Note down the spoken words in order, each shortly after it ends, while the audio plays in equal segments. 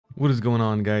What is going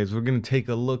on, guys? We're going to take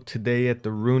a look today at the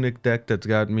Runick deck that's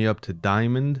got me up to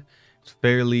Diamond. It's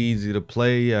fairly easy to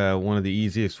play, one of the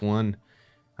easiest to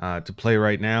play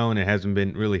right now, and it hasn't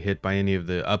been really hit by any of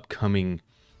the upcoming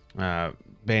ban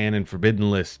and forbidden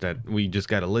lists that we just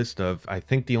got a list of. I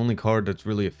think the only card that's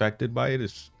really affected by it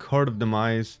is Card of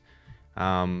Demise,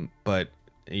 but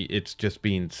it's just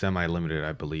being semi-limited,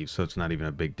 I believe, so it's not even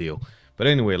a big deal. But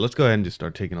anyway, let's go ahead and just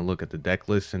start taking a look at the deck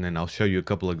list, and then I'll show you a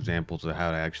couple examples of how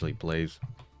it actually plays.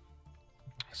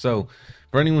 So,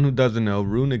 for anyone who doesn't know,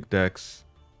 Runick decks,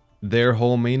 their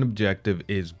whole main objective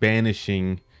is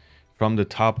banishing from the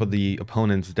top of the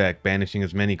opponent's deck, banishing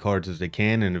as many cards as they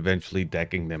can, and eventually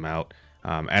decking them out.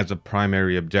 As a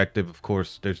primary objective, of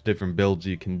course, there's different builds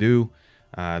you can do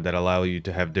that allow you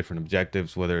to have different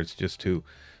objectives, whether it's just to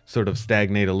sort of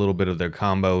stagnate a little bit of their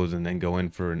combos and then go in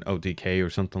for an OTK or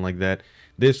something like that.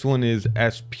 This one is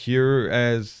as pure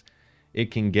as it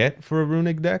can get for a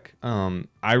Runick deck.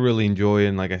 I really enjoy it,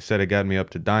 and like I said, it got me up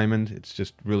to Diamond. It's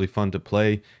just really fun to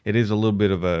play. It is a little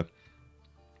bit of a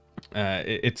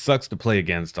it sucks to play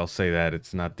against, I'll say that.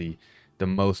 It's not the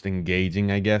most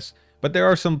engaging, I guess, but there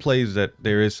are some plays that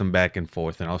there is some back and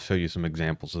forth, and I'll show you some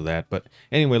examples of that. But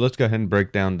anyway, let's go ahead and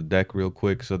break down the deck real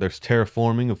quick. So there's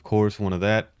Terraforming, of course, one of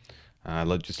that.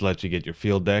 Let's just let you get your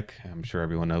field deck. I'm sure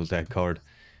everyone knows that card.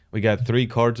 We got 3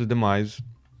 cards of Demise.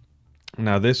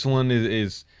 Now this one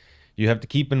is you have to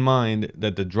keep in mind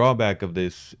that the drawback of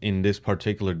this in this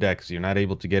particular deck is you're not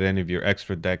able to get any of your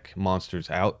extra deck monsters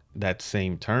out that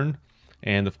same turn.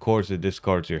 And of course it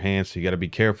discards your hand, so you got to be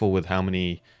careful with how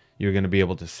many you're going to be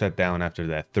able to set down after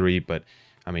that 3. But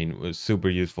I mean, it was a super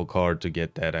useful card to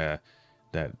get that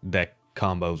deck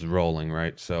combos rolling,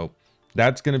 right? So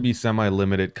that's going to be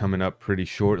semi-limited coming up pretty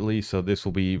shortly, so this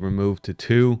will be removed to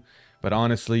 2. But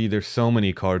honestly, there's so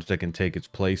many cards that can take its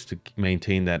place to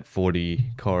maintain that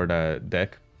 40 card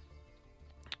deck.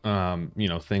 You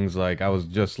know, things like, I was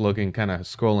just looking, kind of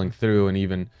scrolling through, and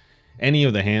even any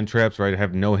of the hand traps, right? I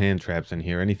have no hand traps in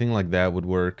here. Anything like that would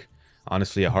work.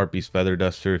 Honestly, a Harpy's Feather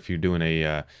Duster if you're doing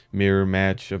a mirror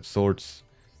match of sorts.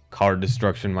 Card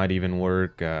Destruction might even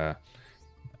work.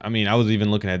 I mean, I was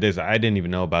even looking at this. I didn't even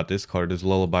know about this card, this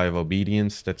Lullaby of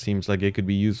Obedience. That seems like it could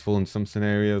be useful in some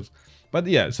scenarios. But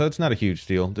yeah, so it's not a huge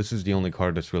deal. This is the only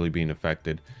card that's really being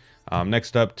affected.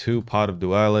 Next up, 2 Pot of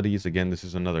Dualities. Again, this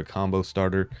is another combo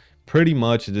starter. Pretty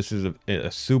much, this is a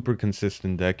super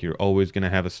consistent deck. You're always going to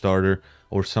have a starter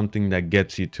or something that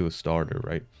gets you to a starter,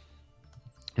 right?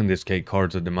 In this case,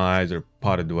 Cards of Demise or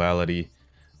Pot of Duality.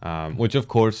 Which, of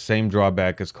course, same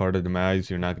drawback as Card of Demise.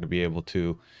 You're not going to be able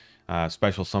to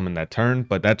special summon that turn,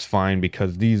 but that's fine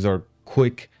because these are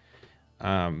quick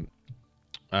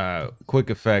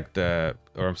quick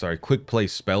play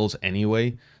spells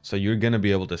anyway, so you're going to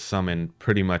be able to summon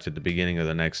pretty much at the beginning of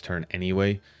the next turn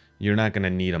anyway. You're not going to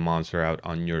need a monster out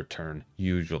on your turn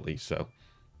usually, so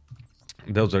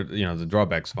those are, you know, the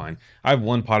drawbacks fine. I have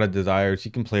 1 Pot of Desires.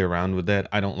 You can play around with that.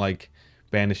 I don't like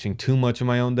banishing too much of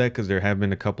my own deck because there have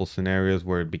been a couple scenarios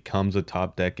where it becomes a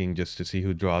top decking just to see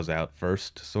who draws out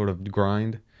first sort of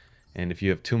grind, and if you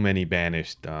have too many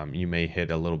banished, you may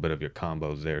hit a little bit of your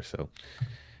combos there. So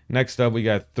next up, we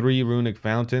got 3 Runick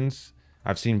Fountains.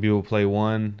 I've seen people play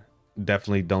 1.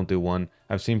 Definitely don't do 1.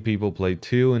 I've seen people play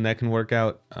 2, and that can work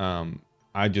out.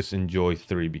 I just enjoy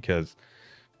 3 because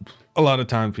a lot of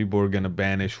times people are going to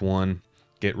banish 1,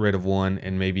 get rid of 1,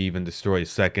 and maybe even destroy a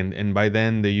 2nd, and by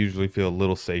then they usually feel a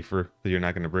little safer that you're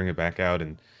not going to bring it back out.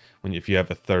 And if you have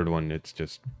a 3rd one, it's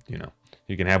just, you know,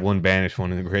 you can have 1 banished,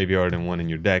 1 in the graveyard, and 1 in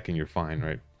your deck, and you're fine,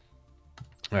 right?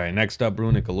 All right, next up,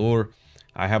 Runick Allure.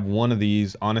 I have 1 of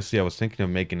these. Honestly, I was thinking of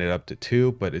making it up to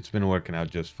 2, but it's been working out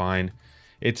just fine.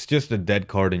 It's just a dead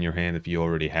card in your hand if you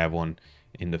already have 1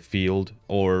 in the field,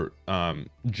 or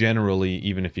generally,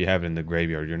 even if you have it in the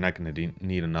graveyard, you're not going to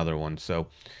need another one. So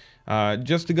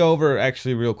just to go over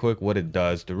actually real quick what it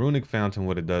does, the Runick Fountain,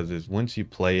 what it does is once you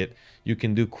play it, you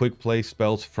can do quick play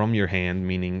spells from your hand,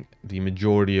 meaning the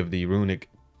majority of the Runick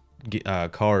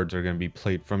cards are going to be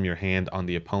played from your hand on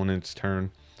the opponent's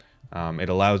turn. It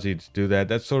allows you to do that.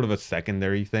 That's sort of a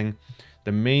secondary thing.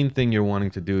 The main thing you're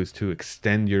wanting to do is to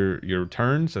extend your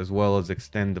turns as well as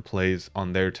extend the plays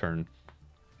on their turn.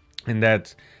 And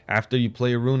that's after you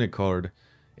play a Runick card,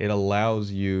 it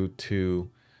allows you to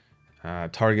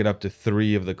target up to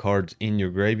 3 of the cards in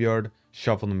your graveyard,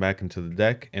 shuffle them back into the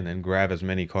deck, and then grab as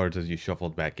many cards as you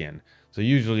shuffled back in. So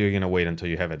usually you're going to wait until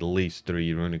you have at least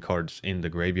 3 Runick cards in the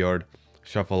graveyard,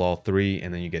 shuffle all 3,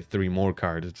 and then you get 3 more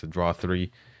cards. It's a draw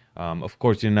 3. Of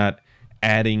course, you're not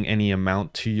adding any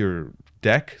amount to your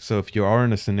deck, so if you are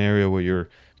in a scenario where you're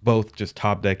both just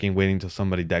top decking, waiting till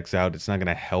somebody decks out, it's not going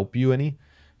to help you any.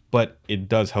 but it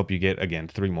does help you get, again,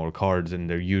 3 more cards, and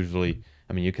they're usually,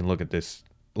 I mean, you can look at this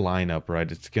lineup,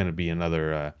 right? It's going to be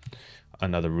another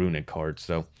runic card.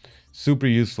 So super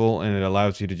useful, and it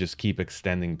allows you to just keep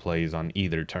extending plays on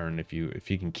either turn if you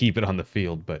can keep it on the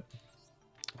field, but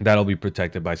that'll be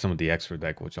protected by some of the extra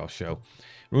deck, which I'll show.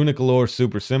 Runic Allure,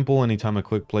 super simple. Anytime a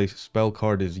quick play spell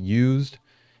card is used,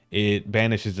 it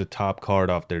banishes the top card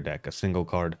off their deck, a single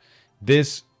card.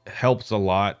 This helps a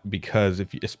lot because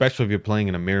especially if you're playing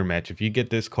in a mirror match, if you get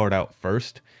this card out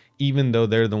first, even though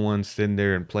they're the ones sitting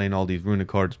there and playing all these runic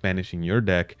cards banishing your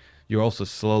deck, you're also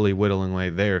slowly whittling away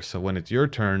there. So when it's your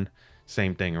turn,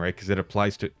 same thing, right? Because it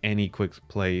applies to any quick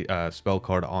play spell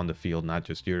card on the field, not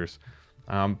just yours.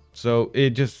 So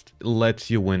it just lets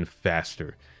you win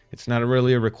faster. It's not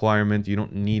really a requirement. You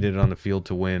don't need it on the field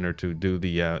to win or to do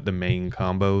the main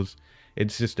combos.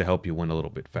 It's just to help you win a little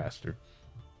bit faster.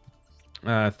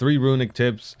 3 runic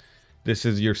tips. This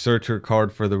is your searcher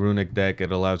card for the runic deck.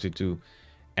 It allows you to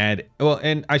add, well,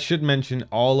 and I should mention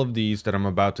all of these that I'm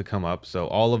about to come up. So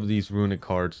all of these runic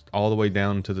cards, all the way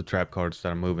down to the trap cards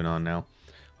that I'm moving on now,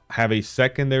 have a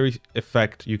secondary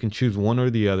effect. You can choose one or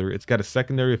the other. It's got a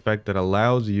secondary effect that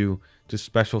allows you to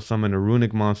special summon a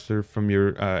runic monster from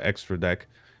your extra deck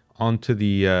onto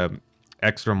the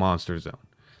extra monster zone.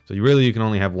 So you can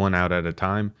only have one out at a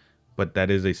time, but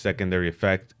that is a secondary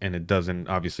effect, and it doesn't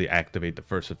obviously activate the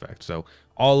first effect. So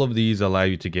all of these allow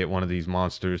you to get one of these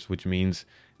monsters, which means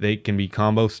they can be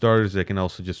combo starters. They can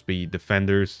also just be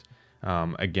defenders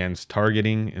against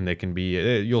targeting, and they can be,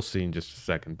 you'll see in just a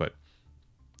second, but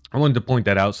I wanted to point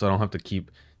that out so I don't have to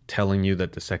keep telling you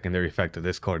that the secondary effect of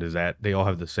this card is that. They all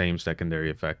have the same secondary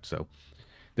effect. So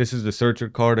this is the searcher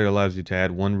card. It allows you to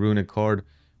add 1 runic card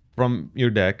from your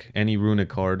deck, any runic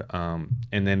card, and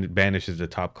then it banishes the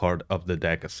top card of the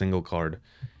deck, a single card.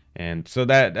 And so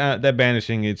that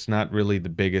banishing, it's not really the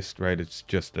biggest, right? It's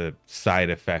just a side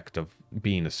effect of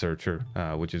being a searcher,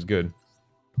 which is good.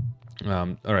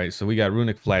 All right, so we got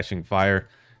Runic Flashing Fire.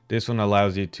 This one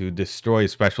allows you to destroy a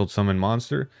special summon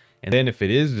monster, and then if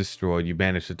it is destroyed, you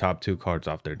banish the top 2 cards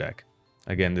off their deck.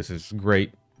 Again, this is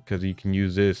great because you can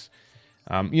use this.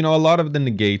 You know, a lot of the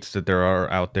negates that there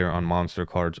are out there on monster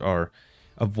cards are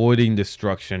avoiding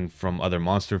destruction from other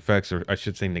monster effects, or I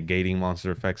should say negating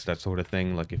monster effects, that sort of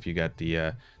thing. Like if you got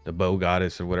the bow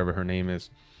goddess or whatever her name is,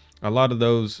 a lot of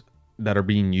those that are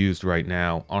being used right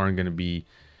now aren't going to be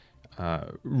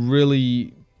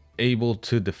really able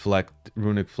to deflect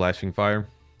Runic Flashing Fire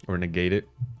or negate it,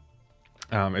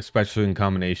 especially in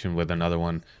combination with another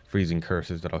one, Freezing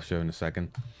Curses, that I'll show in a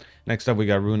second. Next up, we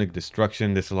got Runic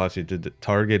Destruction. This allows you to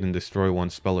target and destroy 1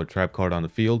 spell or trap card on the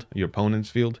field, your opponent's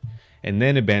field, and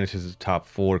then it banishes the top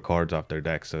 4 cards off their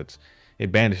deck. So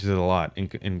it banishes it a lot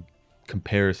in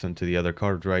comparison to the other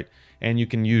cards, right? And you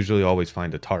can usually always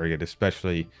find a target,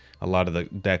 especially a lot of the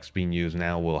decks being used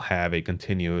now will have a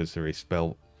continuous or a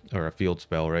spell or a field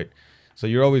spell, right? So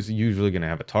you're always usually going to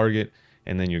have a target,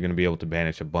 and then you're going to be able to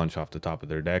banish a bunch off the top of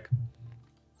their deck.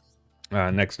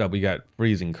 Next up, we got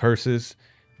Freezing Curses.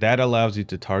 That allows you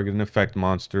to target an effect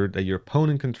monster that your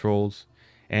opponent controls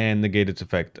and negate its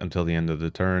effect until the end of the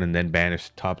turn, and then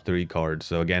banish top 3 cards.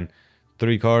 So again,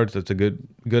 3 cards, that's a good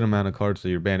amount of cards that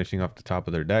you're banishing off the top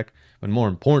of their deck. But more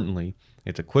importantly,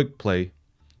 it's a quick play,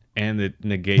 and it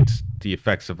negates the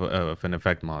effects of an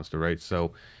effect monster, right?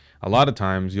 So a lot of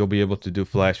times you'll be able to do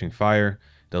Flashing Fire.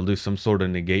 They'll do some sort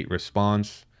of negate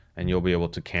response, and you'll be able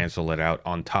to cancel it out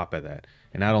on top of that.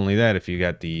 And not only that, if you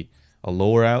got the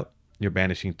Allure out, you're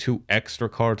banishing 2 extra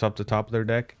cards off the top of their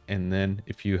deck. And then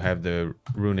if you have the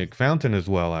Runic Fountain as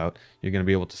well out, you're going to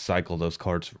be able to cycle those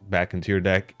cards back into your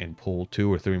deck and pull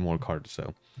 2 or 3 more cards.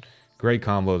 So great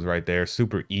combos right there.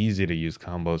 Super easy to use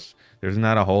combos. There's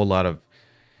not a whole lot of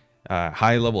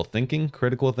high level thinking,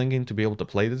 critical thinking to be able to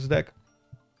play this deck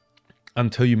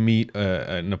until you meet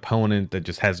an opponent that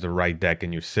just has the right deck,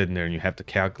 and you're sitting there and you have to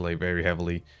calculate very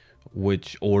heavily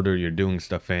which order you're doing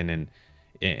stuff in,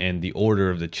 and the order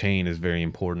of the chain is very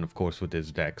important, of course, with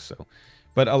this deck. So,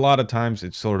 but a lot of times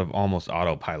it's sort of almost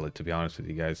autopilot, to be honest with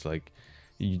you guys. Like,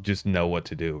 you just know what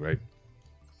to do, right?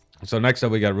 So next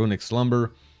up, we got Runic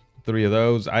Slumber. 3 of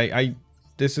those.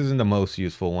 This isn't the most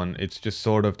useful one. It's just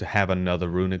sort of to have another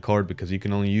runic card, because you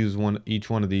can only use each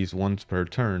one of these once per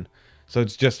turn. So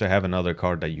it's just to have another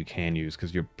card that you can use,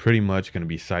 because you're pretty much going to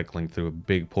be cycling through a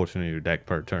big portion of your deck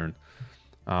per turn.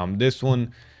 This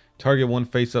one, target 1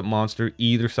 face-up monster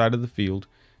either side of the field.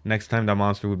 Next time that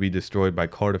monster would be destroyed by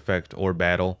card effect or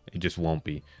battle, it just won't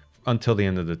be until the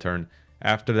end of the turn.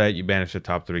 After that, you banish the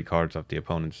top 3 cards off the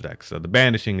opponent's deck. So the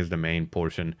banishing is the main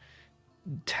portion.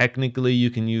 Technically, you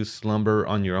can use Slumber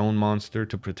on your own monster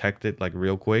to protect it, like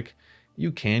real quick.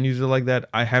 you can use it like that.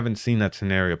 I haven't seen that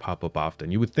scenario pop up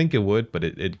often. You would think it would, but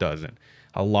it doesn't.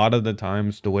 A lot of the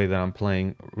times, the way that I'm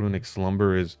playing Runick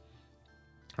Slumber is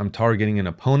I'm targeting an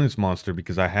opponent's monster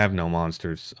because I have no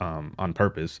monsters on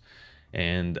purpose.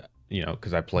 And, you know,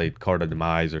 because I played Card of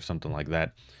Demise or something like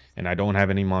that. And I don't have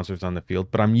any monsters on the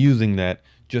field, but I'm using that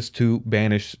just to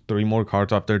banish 3 more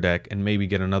cards off their deck and maybe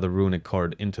get another Runick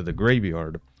card into the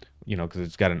graveyard, you know, because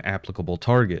it's got an applicable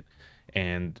target,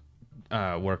 and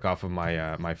work off of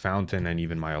my my fountain and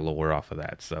even my allure off of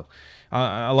that. So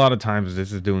a lot of times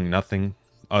this is doing nothing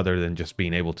other than just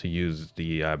being able to use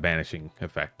the banishing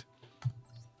effect.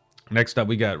 Next up,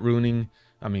 we got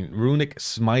Runick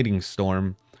Smiting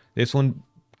Storm. This one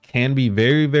can be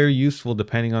very, very useful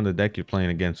depending on the deck you're playing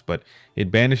against, but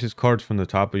it banishes cards from the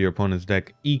top of your opponent's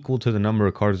deck equal to the number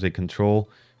of cards they control,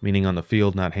 meaning on the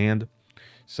field, not hand.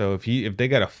 So if they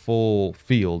got a full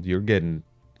field, you're getting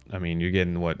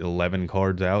what, 11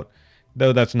 cards out?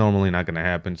 Though that's normally not going to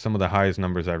happen. Some of the highest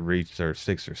numbers I've reached are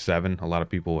 6 or 7. A lot of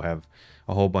people have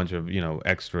a whole bunch of, you know,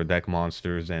 extra deck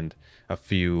monsters and a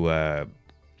few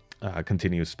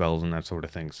continuous spells and that sort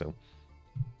of thing. So,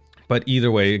 but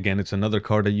either way, again, it's another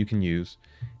card that you can use,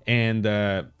 and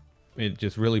it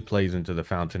just really plays into the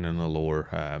fountain and the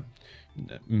lore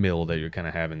mill that you're kind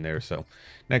of having there. So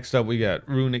next up, we got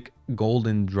Runick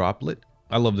Golden Droplet.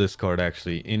 I love this card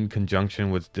actually in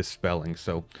conjunction with Dispelling.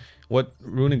 So what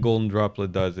Runick Golden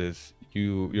Droplet does is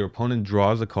your opponent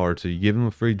draws a card, so you give them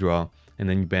a free draw, and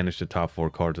then you banish the top 4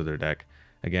 cards of their deck.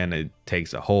 Again, it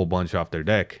takes a whole bunch off their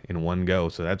deck in one go,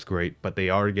 so that's great, but they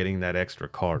are getting that extra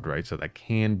card, right? So that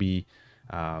can be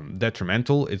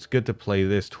detrimental. It's good to play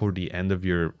this toward the end of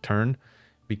your turn,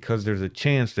 because there's a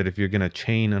chance that if you're going to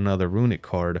chain another Runick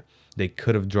card, they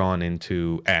could have drawn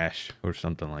into Ash or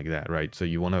something like that, right? So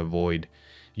you want to avoid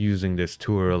using this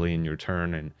too early in your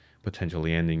turn and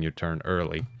potentially ending your turn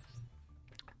early.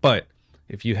 But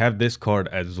if you have this card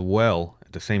as well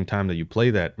at the same time that you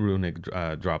play that Runick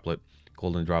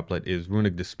Golden Droplet, is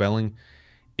Runick Dispelling.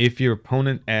 If your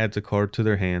opponent adds a card to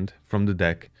their hand from the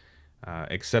deck,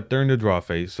 except during the draw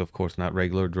phase, so of course not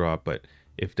regular draw, but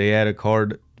if they add a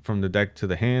card from the deck to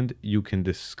the hand, you can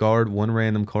discard 1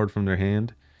 random card from their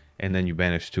hand, and then you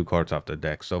banish 2 cards off the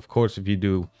deck. So of course, if you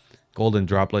do Golden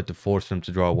Droplet to force them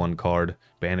to draw 1 card,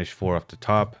 banish 4 off the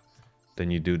top, then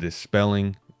you do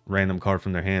Dispelling, random card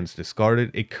from their hands, discard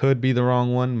it. It could be the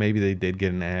wrong one. Maybe they did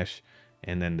get an Ash,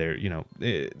 and then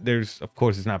there's, of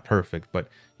course, it's not perfect, but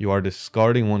you are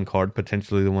discarding 1 card,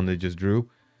 potentially the one they just drew,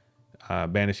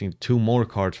 banishing 2 more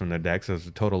cards from their deck, so it's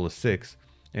a total of 6.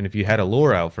 And if you had a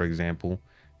lure out, for example,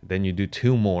 then you do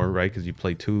 2 more, right? Because you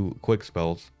play 2 quick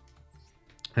spells,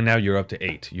 and now you're up to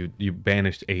 8. You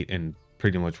banished 8 in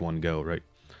pretty much one go, right?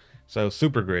 So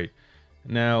super great.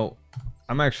 Now,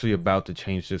 I'm actually about to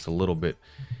change this a little bit.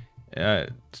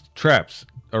 Traps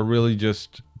are really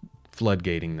just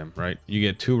floodgating them, right? You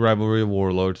get 2 Rivalry of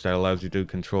Warlords that allows you to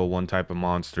control 1 type of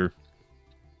monster,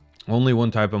 only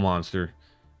 1 type of monster,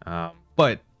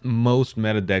 but most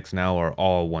meta decks now are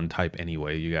all 1 type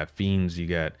anyway. You got Fiends, you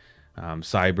got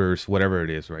Cybers, whatever it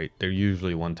is, right? They're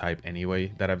usually 1 type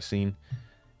anyway that I've seen.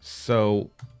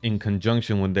 So in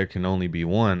conjunction when there can only be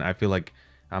 1, I feel like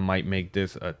I might make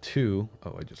this a 2.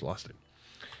 Oh, I just lost it.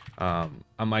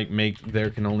 I might make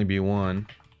there can only be 1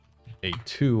 a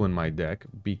 2 in my deck,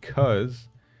 because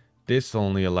this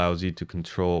only allows you to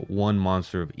control 1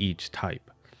 monster of each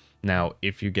type. Now,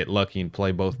 if you get lucky and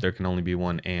play both there can only be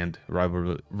 1 and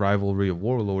Rivalry of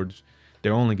Warlords,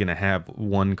 they're only going to have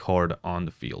 1 card on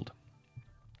the field,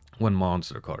 1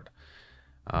 monster card.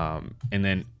 And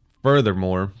then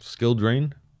furthermore, Skill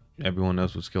Drain. Everyone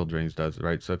knows what Skill Drains does,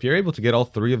 right? So if you're able to get all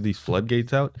 3 of these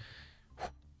floodgates out,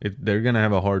 they're going to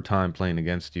have a hard time playing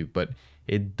against you. But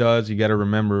it does, you got to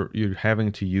remember, you're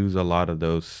having to use a lot of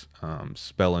those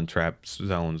spell and trap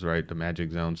zones, right? The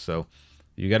magic zones. So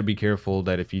you got to be careful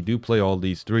that if you do play all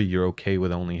these 3, you're okay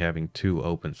with only having 2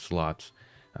 open slots.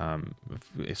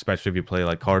 Especially if you play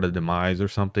like Card of Demise or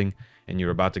something, and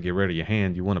you're about to get rid of your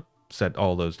hand, you want to set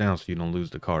all those down so you don't lose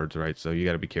the cards, right? So you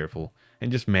got to be careful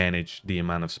and just manage the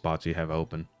amount of spots you have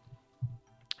open.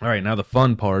 All right, now the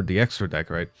fun part, the extra deck,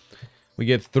 right? We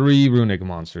get 3 Runick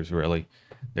monsters, really.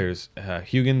 There's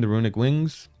Yugioh, the Runick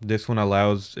Wings. This one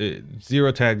allows 0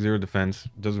 attack, 0 defense.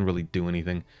 Doesn't really do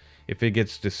anything. If it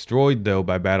gets destroyed, though,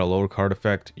 by battle or card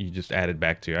effect, you just add it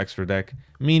back to your extra deck.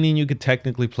 Meaning you could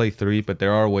technically play 3, but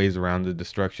there are ways around the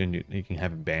destruction. You can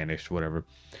have it banished, whatever.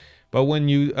 But when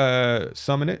you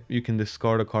summon it, you can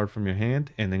discard a card from your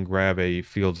hand and then grab a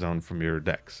field zone from your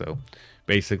deck. So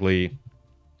basically,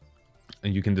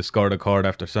 you can discard a card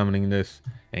after summoning this,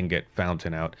 and get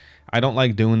Fountain out. I don't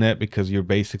like doing that because you're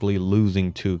basically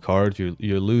losing 2 cards.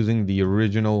 You're losing the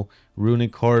original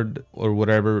Runick card or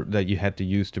whatever that you had to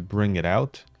use to bring it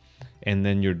out, and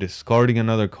then you're discarding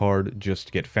another card just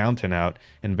to get Fountain out,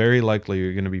 and very likely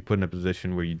you're going to be put in a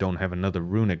position where you don't have another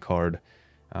Runick card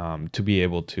to be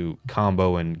able to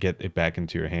combo and get it back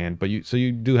into your hand. But so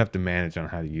you do have to manage on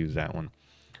how to use that one.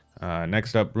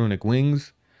 Next up, Runick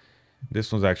Wings.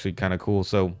 This one's actually kind of cool.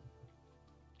 So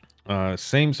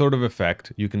same sort of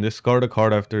effect. You can discard a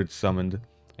card after it's summoned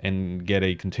and get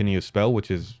a continuous spell,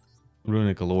 which is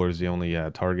Runick Allure is the only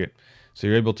target. So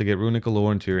you're able to get Runick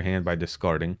Allure into your hand by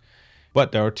discarding.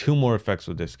 But there are 2 more effects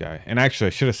with this guy. And actually,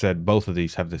 I should have said both of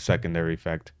these have the secondary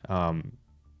effect.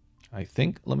 I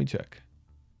think, let me check.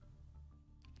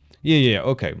 Yeah,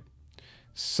 okay.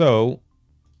 So,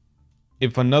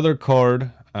 if another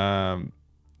card,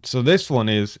 so this one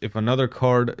is, if another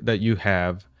card that you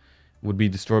have would be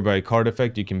destroyed by a card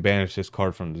effect, you can banish this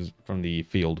card from the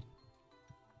field.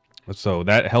 So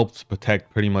that helps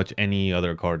protect pretty much any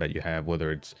other card that you have,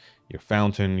 whether it's your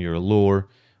Fountain, your Allure,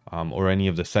 or any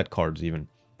of the set cards even.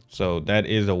 So that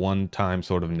is a one-time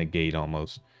sort of negate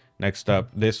almost. Next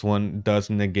up, this one does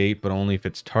negate, but only if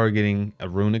it's targeting a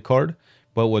Runick card.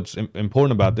 But what's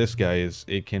important about this guy is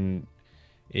it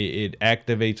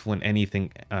activates when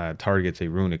anything targets a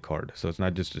Runick card. So it's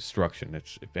not just destruction.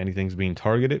 It's if anything's being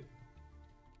targeted,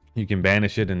 you can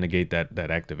banish it and negate that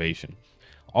activation.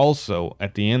 Also,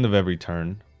 at the end of every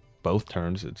turn, both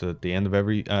turns, it's at the end of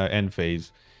every end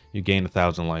phase, you gain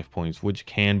 1,000 life points, which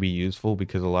can be useful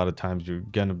because a lot of times you're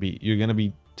gonna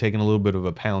be taking a little bit of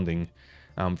a pounding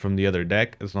from the other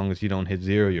deck. As long as you don't hit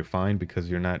 0, you're fine because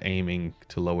you're not aiming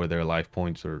to lower their life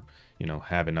points or, you know,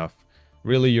 have enough.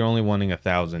 Really, you're only wanting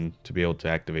 1,000 to be able to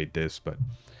activate this. But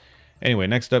anyway,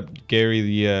 next up, Jerry,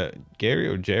 the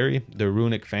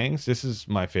Runick Fangs. This is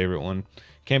my favorite one.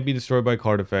 Can't be destroyed by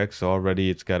card effects, so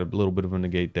already it's got a little bit of a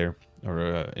negate there,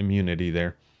 or immunity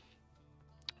there.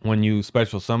 When you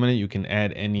special summon it, you can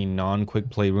add any non-quick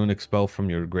play Runick spell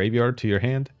from your graveyard to your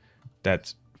hand.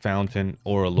 That's Fountain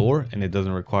or Allure, and it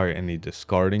doesn't require any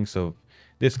discarding. So if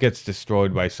this gets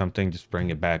destroyed by something, just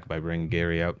bring it back by bringing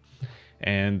Gary out.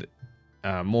 And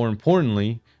more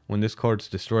importantly, when this card's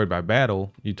destroyed by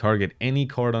battle, you target any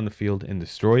card on the field and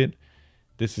destroy it.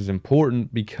 This is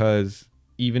important because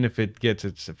even if it gets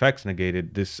its effects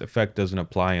negated, this effect doesn't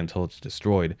apply until it's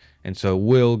destroyed, and so it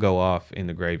will go off in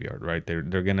the graveyard, right? They're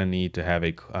gonna need to have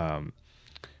a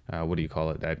what do you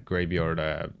call it? That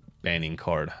graveyard banning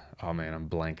card. Oh man, I'm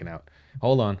blanking out.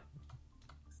 Hold on.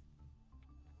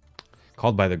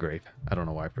 Called by the Grave. I don't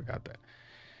know why I forgot that.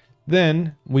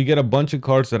 Then we get a bunch of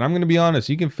cards that I'm gonna be honest,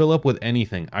 you can fill up with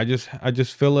anything. I just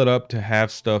fill it up to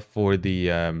have stuff for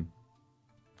the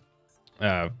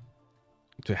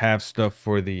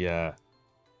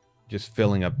just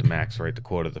filling up the max, right? The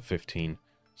quota, the 15.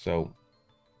 So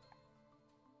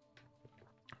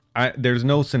there's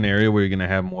no scenario where you're gonna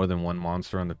have more than one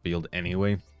monster on the field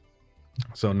anyway.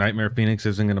 So Nightmare Phoenix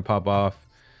isn't gonna pop off,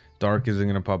 Dark isn't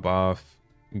gonna pop off,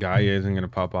 Gaia isn't gonna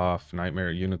pop off, Nightmare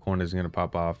Unicorn isn't gonna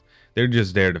pop off. They're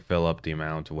just there to fill up the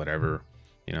amount or whatever.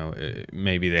 You know,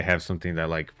 maybe they have something that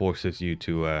like forces you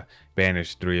to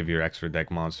banish 3 of your extra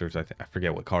deck monsters. I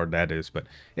forget what card that is, but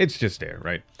it's just there,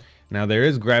 right? Now there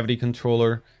is Gravity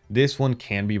Controller. This one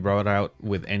can be brought out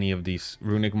with any of these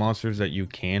Runick monsters that you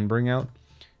can bring out,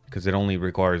 because it only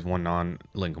requires 1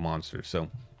 non-link monster. So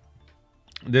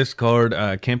this card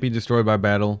can't be destroyed by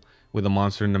battle with a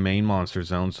monster in the main monster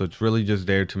zone, so it's really just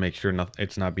there to make sure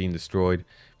it's not being destroyed.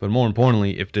 But more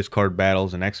importantly, if this card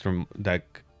battles an extra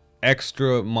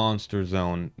monster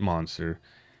zone monster,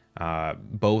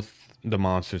 both the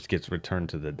monsters gets returned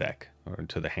to the deck or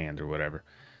to the hand or whatever.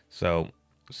 So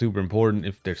super important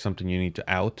if there's something you need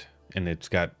to out and it's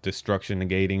got destruction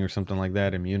negating or something like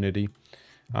that, immunity.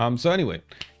 So anyway,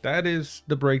 that is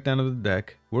the breakdown of the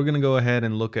deck. We're gonna go ahead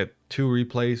and look at 2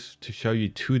 replays to show you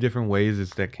 2 different ways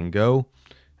this deck can go.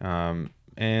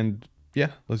 And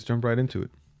yeah, let's jump right into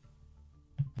it.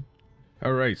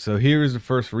 Alright, so here is the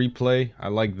first replay. I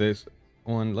like this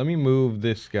one. Let me move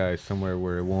this guy somewhere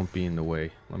where it won't be in the way.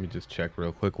 Let me just check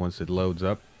real quick once it loads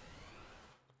up.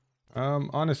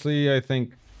 Honestly, I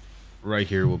think right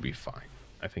here will be fine.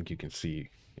 I think you can see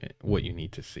what you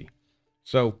need to see.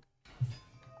 So,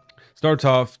 starts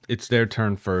off, it's their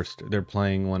turn first. They're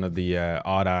playing one of the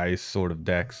Odd Eyes sort of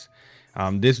decks.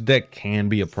 This deck can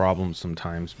be a problem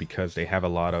sometimes because they have a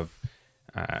lot of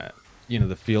you know,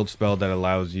 the field spell that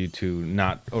allows you to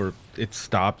not, or it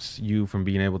stops you from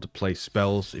being able to play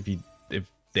spells if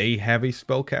they have a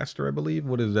spellcaster, I believe.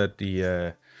 What is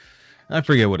that? I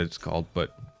forget what it's called,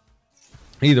 but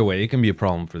either way, it can be a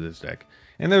problem for this deck.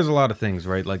 And there's a lot of things,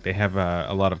 right? Like they have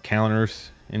a lot of counters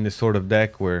in this sort of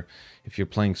deck where if you're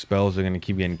playing spells, they're going to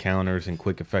keep getting counters and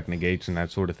quick effect negates and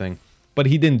that sort of thing. But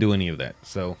he didn't do any of that.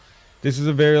 So this is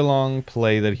a very long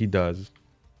play that he does.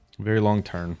 Very long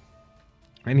turn.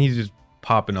 And he's just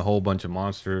popping a whole bunch of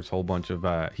monsters, whole bunch of...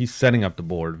 he's setting up the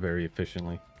board very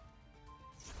efficiently.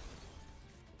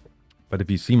 But if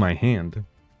you see my hand,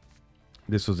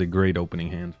 this was a great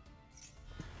opening hand.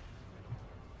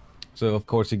 So, of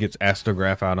course, he gets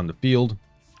Astrograph out on the field.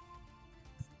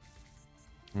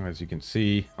 As you can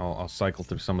see, I'll cycle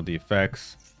through some of the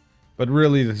effects. But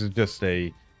really, this is just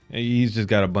a... He's just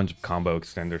got a bunch of combo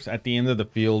extenders. At the end of the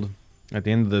field, at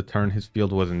the end of the turn, his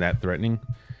field wasn't that threatening.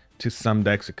 To some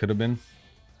decks, it could have been.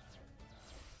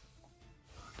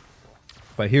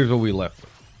 But here's what we left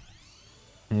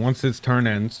with. Once his turn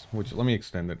ends, which let me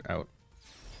extend it out.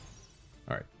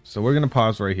 Alright, so we're going to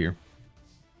pause right here.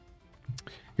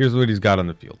 Here's what he's got on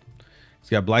the field. He's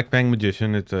got Black Fang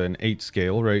Magician. It's an 8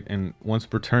 scale, right? And once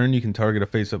per turn, you can target a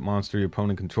face-up monster your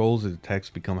opponent controls. Its attacks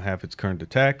become half its current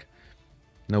attack.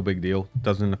 No big deal.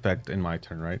 Doesn't affect in my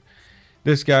turn, right?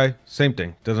 This guy, same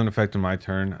thing. Doesn't affect in my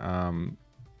turn.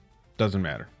 Doesn't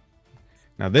matter.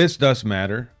 Now, this does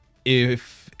matter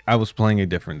if I was playing a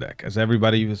different deck. As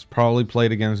everybody has probably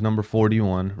played against number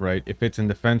 41, right? If it's in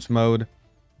defense mode,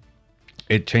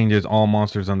 it changes all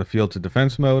monsters on the field to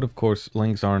defense mode. Of course,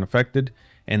 links aren't affected.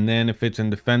 And then if it's in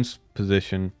defense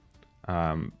position,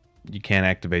 you can't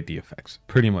activate the effects.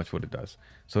 Pretty much what it does.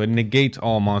 So it negates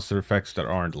all monster effects that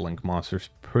aren't link monsters,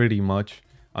 pretty much,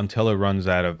 until it runs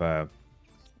out of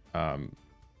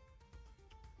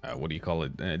what do you call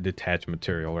it? Detached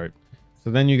material, right? So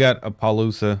then you got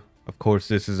Apollousa. Of course,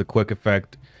 this is a quick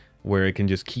effect where it can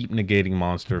just keep negating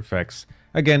monster effects.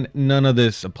 Again, none of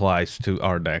this applies to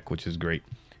our deck, which is great.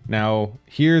 Now,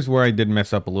 here's where I did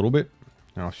mess up a little bit.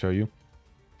 And I'll show you.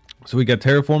 So we got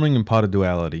Terraforming and Pot of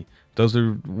Duality. Those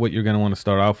are what you're going to want to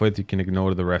start off with. You can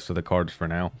ignore the rest of the cards for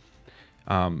now.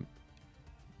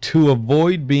 To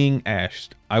avoid being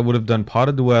ashed, I would have done Pot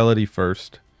of Duality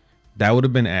first. That would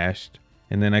have been ashed.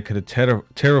 And then I could have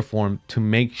terraformed to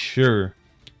make sure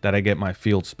that I get my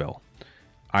field spell.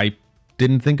 I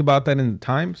didn't think about that in the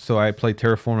time, so I played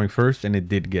Terraforming first, and it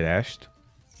did get ashed.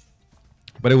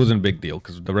 But it wasn't a big deal,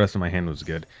 because the rest of my hand was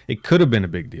good. It could have been a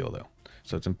big deal, though.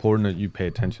 So it's important that you pay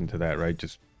attention to that, right?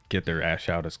 Just get their ash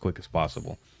out as quick as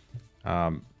possible.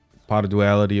 Pot of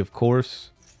Duality, of course.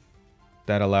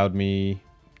 That allowed me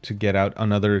to get out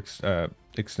another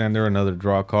extender, another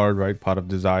draw card, right? Pot of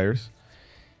Desires.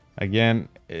 Again,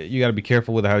 you got to be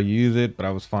careful with how you use it, but I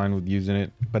was fine with using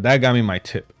it. But that got me my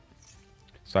tip.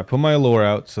 So I put my Allure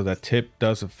out, so that tip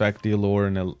does affect the Allure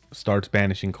and it starts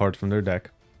banishing cards from their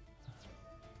deck.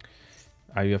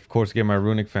 I, of course, get my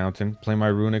Runick Fountain, play my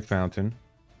Runick Fountain.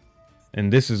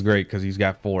 And this is great because he's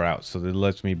got 4 out, so it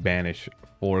lets me banish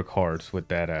 4 cards with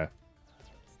that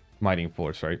Smiting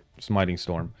Force, right? Smiting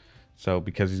Storm. So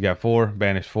because he's got 4,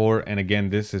 banish 4. And again,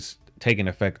 this is taking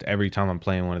effect every time I'm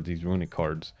playing one of these Runick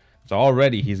cards. So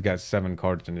already he's got 7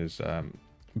 cards in his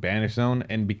banish zone.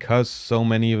 And because so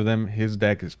many of them, his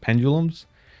deck is pendulums,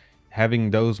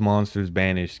 having those monsters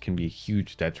banished can be a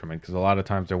huge detriment. Because a lot of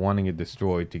times they're wanting it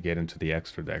destroyed to get into the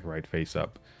extra deck, right? Face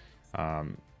up.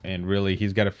 And really,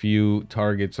 he's got a few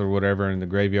targets or whatever in the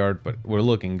graveyard, but we're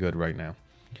looking good right now.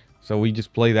 So we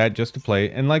just play that just to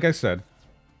play. And like I said,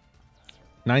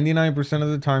 99% of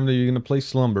the time that you're going to play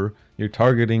Slumber, you're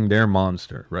targeting their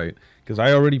monster, right? Because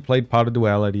I already played Pot of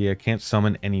Duality. I can't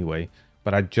summon anyway.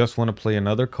 But I just want to play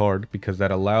another card because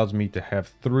that allows me to have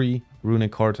 3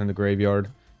 Runick cards in the graveyard.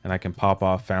 And I can pop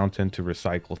off Fountain to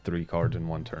recycle 3 cards in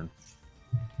one turn.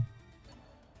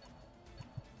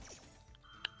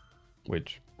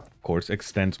 Which, of course,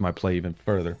 extends my play even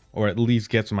further. Or at least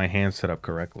gets my hand set up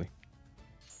correctly.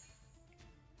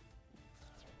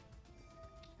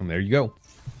 And there you go.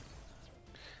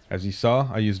 As you saw,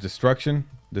 I used Destruction.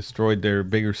 Destroyed their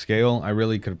bigger scale. I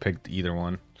really could have picked either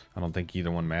one. I don't think either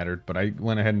one mattered. But I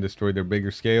went ahead and destroyed their bigger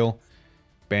scale.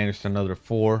 Banished another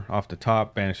 4 off the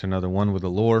top. Banished another 1 with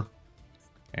Allure.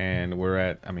 And we're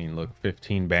at, I mean, look,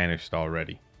 15 banished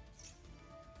already.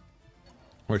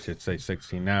 Or should say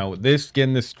 16. Now, this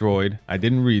getting destroyed, I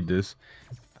didn't read this.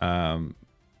 You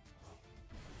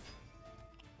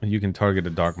can target a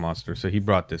dark monster. So he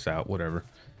brought this out, whatever.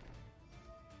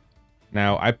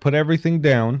 Now, I put everything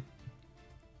down.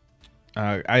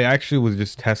 I actually was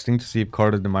just testing to see if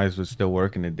Card of Demise would still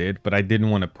work, and it did. But I didn't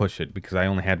want to push it because I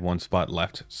only had 1 spot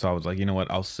left. So I was like, you know what?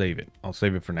 I'll save it. I'll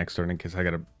save it for next turn in case I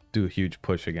got to do a huge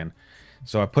push again.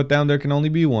 So I put down there can only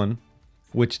be 1.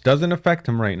 Which doesn't affect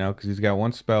him right now because he's got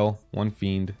 1 spell, 1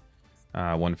 fiend,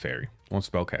 1 fairy, 1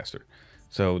 spellcaster.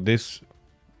 So this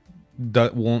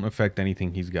that won't affect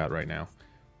anything he's got right now.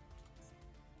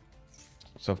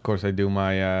 So of course I do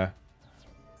my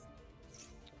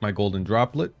my golden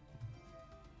droplet.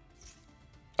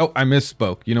 Oh, I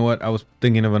misspoke. You know what? I was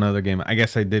thinking of another game. I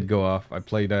guess I did go off. I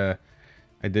played I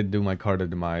did do my card of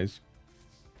demise.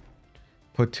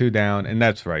 Put 2 down, and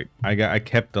that's right. I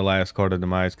kept the last card of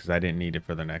demise because I didn't need it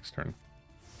for the next turn.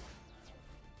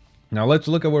 Now let's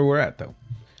look at where we're at though.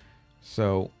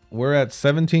 So we're at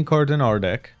 17 cards in our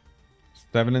deck,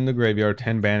 7 in the graveyard,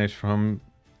 10 banished from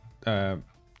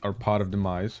our pot of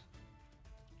demise,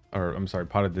 or I'm sorry,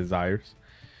 pot of desires.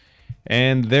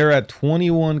 And they're at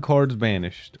 21 cards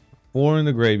banished, 4 in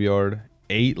the graveyard,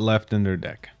 8 left in their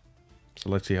deck. So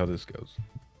let's see how this goes.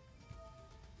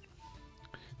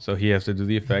 So he has to do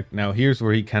the effect. Now here's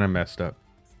where he kind of messed up.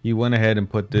 He went ahead and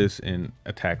put this in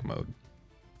attack mode.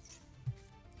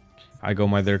 I go,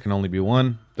 my there can only be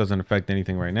 1. Doesn't affect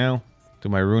anything right now. Do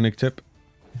my runic tip.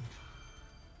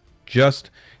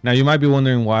 Now you might be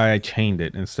wondering why I chained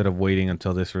it instead of waiting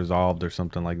until this resolved or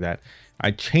something like that.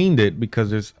 I chained it because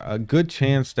there's a good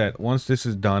chance that once this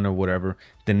is done or whatever,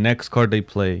 the next card they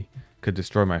play could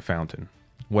destroy my fountain.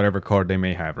 Whatever card they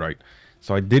may have, right?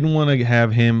 So I didn't want to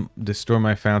have him destroy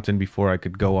my fountain before I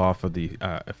could go off of the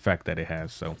effect that it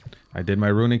has. So I did my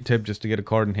runic tip just to get a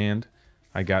card in hand.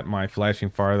 I got my flashing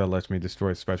fire that lets me destroy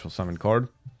a special summon card.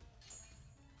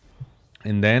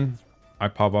 And then I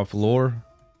pop off lore,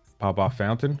 pop off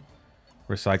fountain,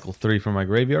 recycle 3 from my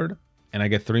graveyard, and I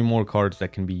get 3 more cards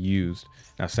that can be used.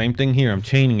 Now same thing here, I'm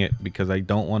chaining it because I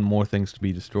don't want more things to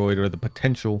be destroyed or the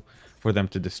potential for them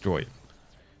to destroy it.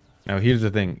 Now here's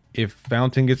the thing, if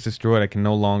fountain gets destroyed, I can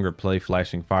no longer play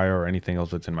flashing fire or anything else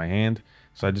that's in my hand.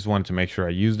 So I just wanted to make sure I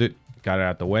used it, got it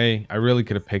out the way. I really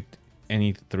could have picked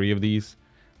any 3 of these.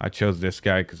 I chose this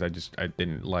guy because I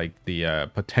didn't like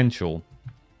the potential.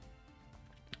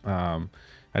 I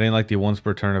didn't like the once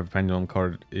per turn of a pendulum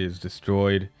card is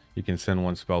destroyed, you can send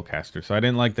 1 spellcaster. So I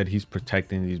didn't like that he's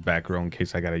protecting these back row in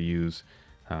case I gotta use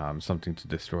something to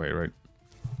destroy it, right?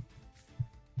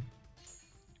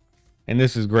 And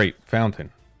this is great,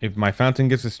 fountain. If my fountain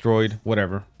gets destroyed,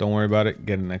 whatever, don't worry about it,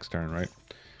 get it next turn, right?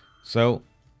 So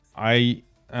I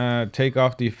take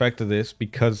off the effect of this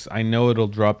because I know it'll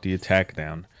drop the attack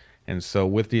down. And so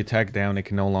with the attack down, it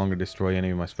can no longer destroy any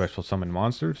of my special summon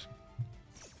monsters.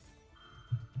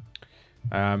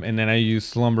 And then I use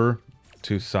slumber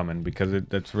to summon because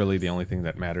that's really the only thing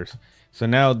that matters. So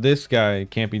now this guy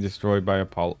can't be destroyed by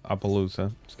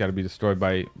Appaloosa. It's got to be destroyed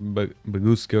by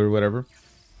Baguska or whatever.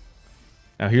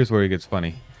 Now here's where it gets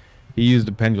funny. He used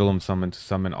a pendulum summon to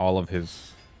summon all of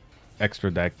his extra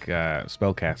deck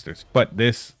spellcasters. But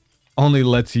this only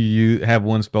lets you have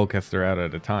 1 spellcaster out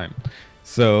at a time.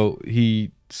 So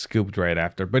he scooped right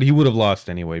after. But he would have lost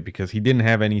anyway because he didn't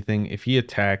have anything. If he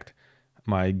attacked,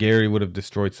 my Gary would have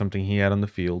destroyed something he had on the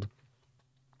field.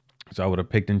 So I would have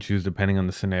picked and choose depending on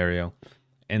the scenario.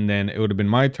 And then it would have been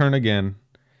my turn again.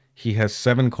 He has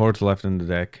 7 cards left in the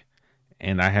deck.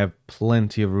 And I have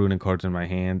plenty of runic cards in my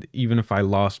hand. Even if I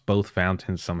lost both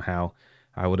fountains somehow,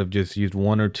 I would have just used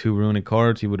 1 or 2 runic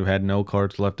cards. He would have had no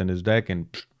cards left in his deck. And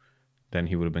then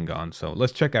he would have been gone. So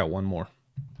let's check out one more.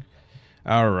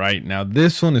 All right. Now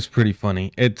this one is pretty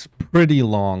funny. It's pretty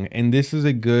long. And this is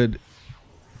a good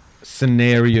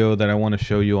scenario that I want to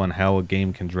show you on how a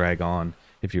game can drag on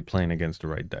if you're playing against the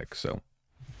right deck. So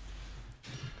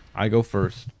I go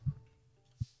first.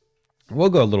 We'll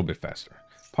go a little bit faster.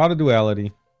 Pot of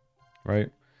duality, right?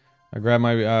 I grab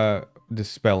my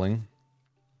dispelling,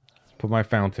 put my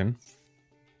fountain,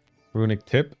 runic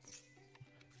tip,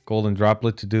 golden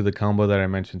droplet to do the combo that I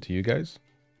mentioned to you guys.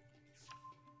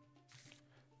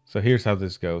 So here's how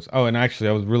this goes. Oh, and actually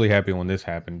I was really happy when this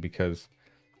happened because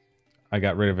I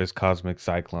got rid of his Cosmic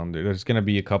Cyclone. There's going to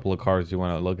be a couple of cards you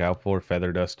want to look out for.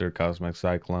 Feather Duster, Cosmic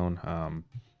Cyclone.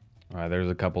 There's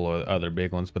a couple of other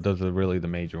big ones, but those are really the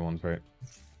major ones, right?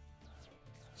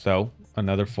 So,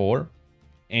 another 4.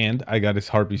 And I got his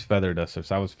Harpy's Feather Duster,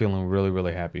 so I was feeling really,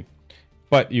 really happy.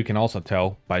 But you can also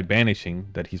tell by banishing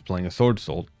that he's playing a Sword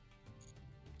Soul.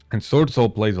 And Sword Soul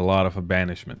plays a lot of a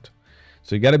banishment.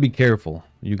 So you got to be careful.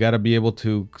 You got to be able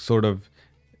to sort of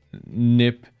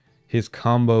nip his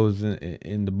combos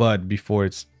in the bud before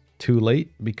it's too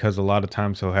late, because a lot of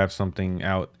times he'll have something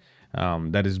out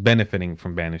that is benefiting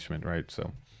from banishment, right?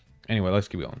 So anyway, let's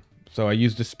keep going. So I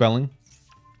used Dispelling,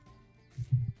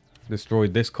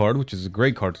 destroyed this card, which is a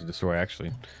great card to destroy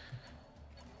actually,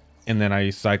 and then I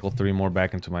cycle 3 more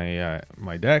back into my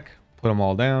my deck, put them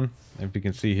all down. If you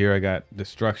can see here, I got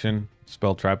Destruction,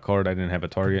 Spell Trap card, I didn't have a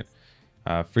target,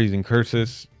 Freezing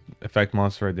Curses, effect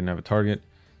monster, I didn't have a target,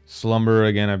 Slumber,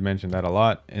 again, I've mentioned that a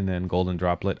lot. And then Golden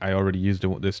Droplet. I already used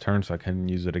it this turn, so I couldn't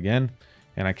use it again.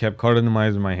 And I kept Card of the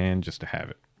Demise in my hand just to have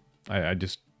it. I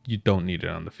just, you don't need it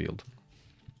on the field.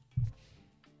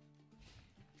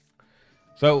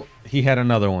 So he had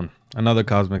another one, another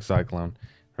Cosmic Cyclone,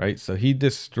 right? So he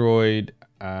destroyed,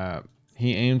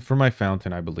 he aimed for my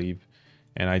fountain, I believe.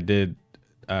 And I did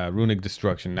Runick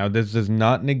Destruction. Now, this does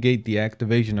not negate the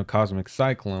activation of Cosmic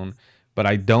Cyclone, but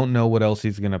I don't know what else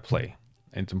he's going to play.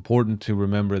 It's important to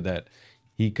remember that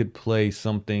he could play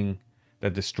something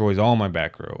that destroys all my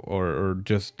back row, or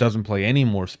just doesn't play any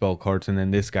more spell cards, and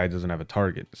then this guy doesn't have a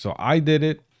target. So I did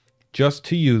it just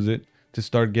to use it to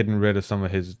start getting rid of some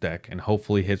of his deck and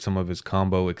hopefully hit some of his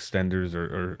combo extenders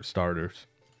or starters.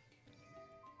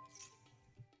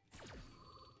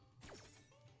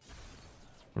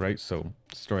 Right, so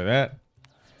destroy that.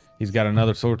 He's got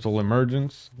another Sword Soul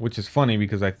Emergence, which is funny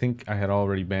because I think I had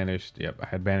already banished. Yep, I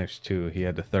had banished 2. He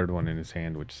had the 3rd one in his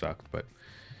hand, which sucked, but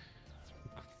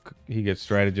he gets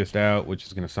Strategist out, which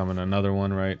is going to summon another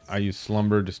one, right? I use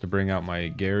Slumber just to bring out my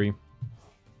Gary.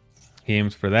 He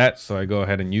aims for that, so I go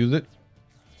ahead and use it.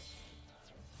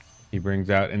 He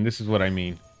brings out, and this is what I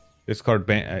mean. This card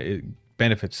it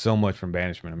benefits so much from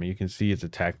banishment. I mean, you can see its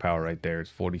attack power right there.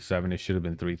 It's 47. It should have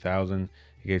been 3,000.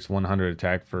 It gets 100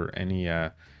 attack for any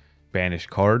banished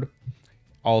card.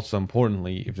 Also,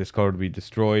 importantly, if this card would be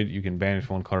destroyed, you can banish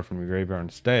 1 card from your graveyard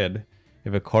instead.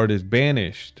 If a card is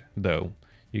banished, though,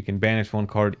 you can banish 1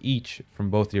 card each from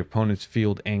both your opponent's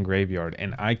field and graveyard.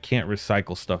 And I can't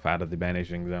recycle stuff out of the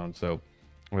banishing zone, so,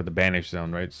 or the banish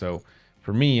zone, right? So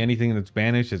for me, anything that's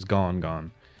banished is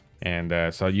gone.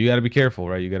 And so you got to be careful,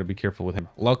 right? You got to be careful with him.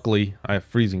 Luckily, I have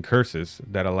Freezing Curses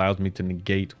that allows me to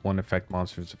negate 1 effect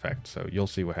monster's effect. So you'll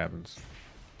see what happens.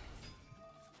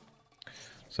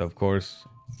 So of course,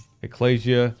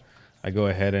 Ecclesia, I go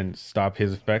ahead and stop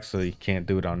his effect so he can't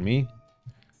do it on me.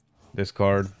 This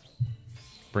card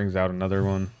brings out another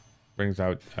one. Brings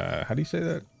out, how do you say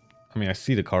that? I mean, I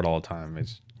see the card all the time.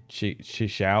 It's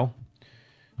Shishao,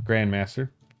 Grandmaster.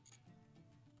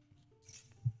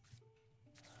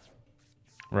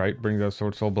 Right, brings out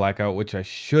Sword Soul Blackout, which I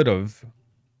should have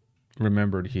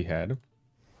remembered he had.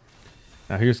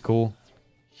 Now here's cool.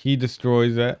 He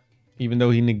destroys that, even though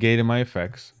he negated my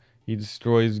effects. He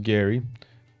destroys Gary,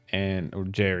 or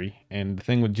Jerry. And the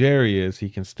thing with Jerry is he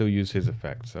can still use his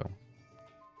effect. So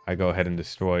I go ahead and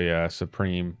destroy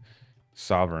Supreme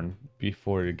Sovereign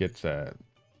before it gets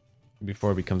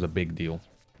before it becomes a big deal.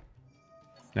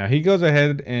 Now he goes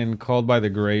ahead and called by the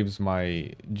graves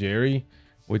my Jerry,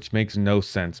 which makes no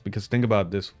sense because think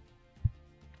about this.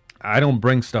 I don't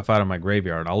bring stuff out of my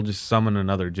graveyard. I'll just summon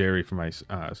another Jerry from my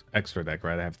extra deck,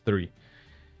 right? I have 3.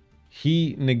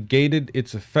 He negated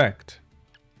its effect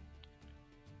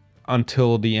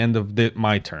until the end of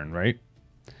my turn, right?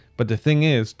 But the thing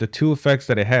is, the 2 effects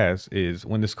that it has is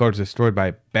when this card is destroyed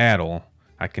by battle,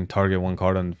 I can target 1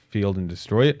 card on the field and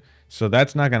destroy it. So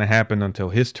that's not going to happen until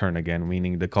his turn again,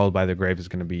 meaning the Called by the Grave is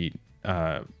going to be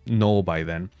null by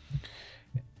then.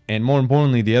 And more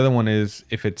importantly, the other one is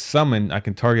if it's summoned, I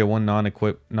can target 1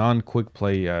 non-quick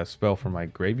play spell from my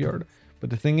graveyard. But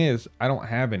the thing is, I don't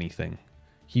have anything.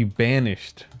 He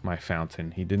banished my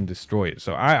fountain. He didn't destroy it.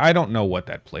 So I don't know what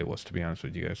that play was, to be honest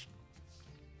with you guys.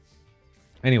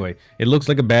 Anyway, it looks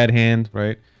like a bad hand,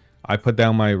 right? I put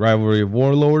down my Rivalry of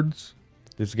Warlords.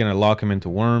 This is going to lock him into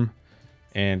Worm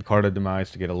and Card of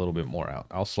Demise to get a little bit more out.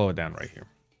 I'll slow it down right here.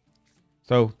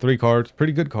 So 3 cards,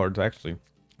 pretty good cards actually.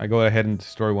 I go ahead and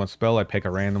destroy 1 spell. I pick a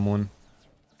random one.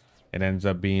 It ends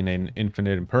up being an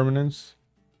infinite impermanence.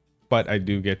 But I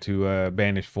do get to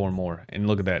banish 4 more. And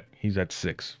look at that. He's at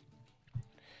 6.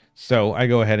 So I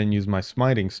go ahead and use my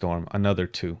Smiting Storm. Another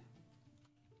 2.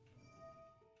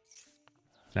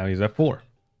 Now he's at 4.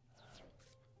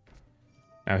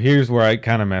 Now here's where I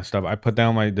kind of messed up. I put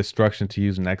down my Destruction to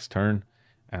use next turn.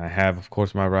 And I have, of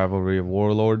course, my Rivalry of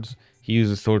Warlords. He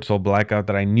uses Sword Soul Blackout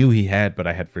that I knew he had, but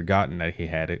I had forgotten that he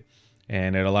had it.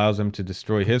 And it allows him to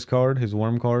destroy his card, his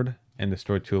Worm card, and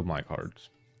destroy 2 of my cards.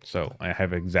 So I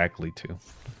have exactly 2.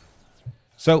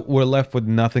 So we're left with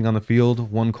nothing on the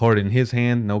field. 1 card in his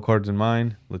hand, no cards in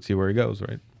mine. Let's see where he goes,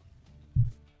 right?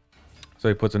 So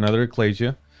he puts another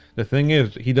Ecclesia. The thing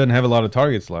is, he doesn't have a lot of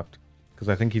targets left. Because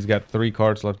I think he's got 3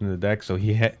 cards left in the deck. So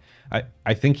he had,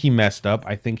 I think he messed up.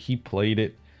 I think he played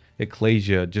it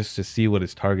Ecclesia just to see what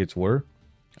his targets were.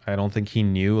 I don't think he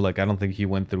knew. Like, I don't think he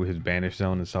went through his banish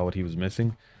zone and saw what he was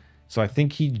missing. So I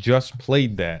think he just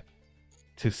played that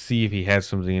to see if he had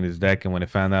something in his deck. And when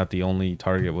it found out the only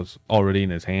target was already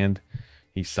in his hand,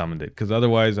 he summoned it. Because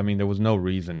otherwise, I mean, there was no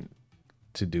reason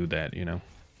to do that, you know.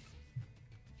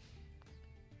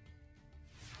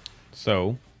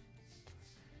 So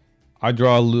I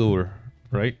draw a lure,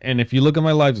 right? And if you look at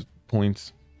my life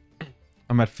points,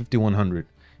 I'm at 5,100.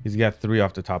 He's got 3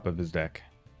 off the top of his deck,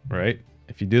 right?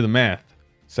 If you do the math,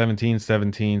 17,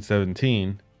 17,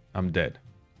 17, I'm dead.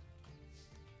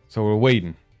 So we're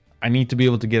waiting. I need to be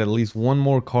able to get at least one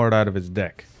more card out of his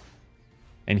deck.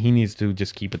 And he needs to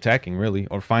just keep attacking, really,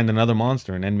 or find another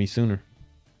monster and end me sooner.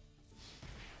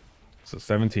 So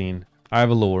 17. I have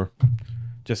a lure,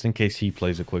 just in case he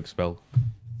plays a quick spell.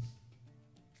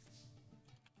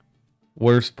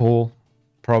 Worst pull,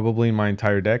 probably in my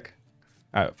entire deck.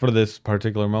 For this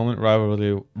particular moment,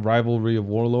 Rivalry of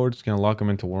Warlords gonna lock him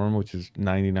into Worm, which is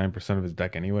 99% of his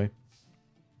deck anyway.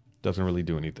 Doesn't really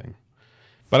do anything.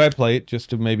 But I play it just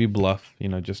to maybe bluff, you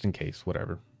know, just in case,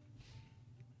 whatever.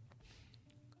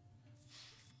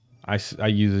 I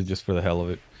use it just for the hell of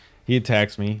it. He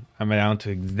attacks me. I'm down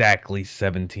to exactly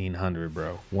 1,700,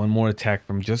 bro. One more attack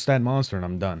from just that monster and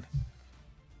I'm done.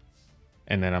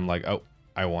 And then I'm like, oh,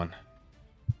 I won.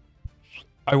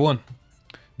 I won.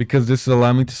 Because this will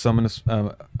allow me to summon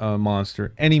a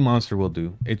monster. Any monster will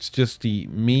do. It's just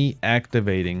me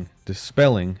activating,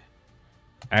 dispelling,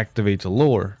 activates a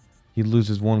lure. He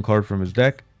loses 1 card from his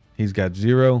deck. He's got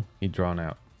 0. He drawn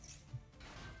out.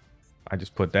 I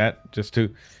just put that just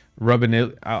to rub it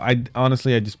in. I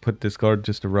honestly, I just put this card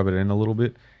just to rub it in a little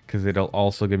bit. Because it'll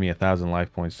also give me 1,000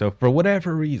 life points. So for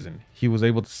whatever reason, he was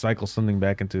able to cycle something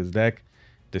back into his deck.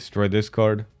 Destroy this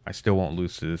card. I still won't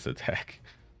lose to this attack.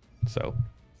 So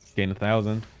gain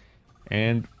 1,000.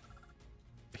 And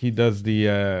he does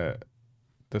the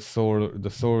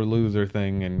sore loser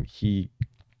thing, and he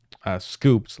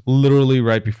scoops literally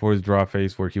right before his draw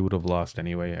phase, where he would have lost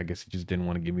anyway. I guess he just didn't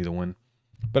want to give me the win.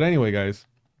 But anyway, guys,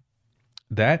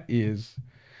 that is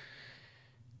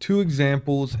 2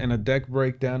 examples and a deck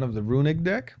breakdown of the Runick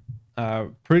deck.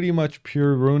 Pretty much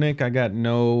pure Runick. I got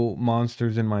no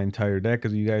monsters in my entire deck,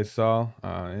 as you guys saw,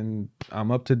 and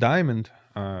I'm up to Diamond.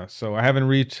 So I haven't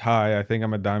reached high. I think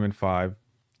I'm at Diamond 5.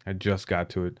 I just got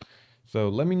to it. So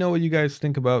let me know what you guys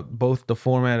think about both the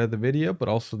format of the video, but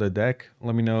also the deck.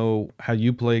 Let me know how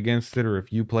you play against it, or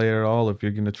if you play it at all, if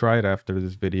you're going to try it after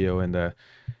this video. And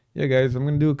yeah, guys, I'm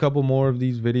going to do a couple more of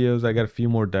these videos. I got a few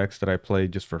more decks that I play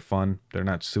just for fun. They're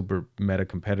not super meta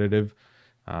competitive.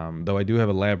 Though I do have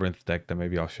a Labyrinth deck that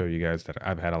maybe I'll show you guys that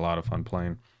I've had a lot of fun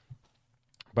playing.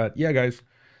 But yeah, guys,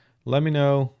 let me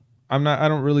know. I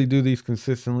don't really do these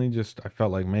consistently, just I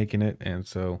felt like making it, and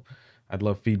so I'd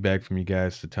love feedback from you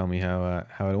guys to tell me how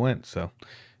it went. So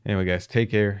anyway, guys,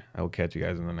 take care. I will catch you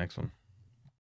guys in the next one.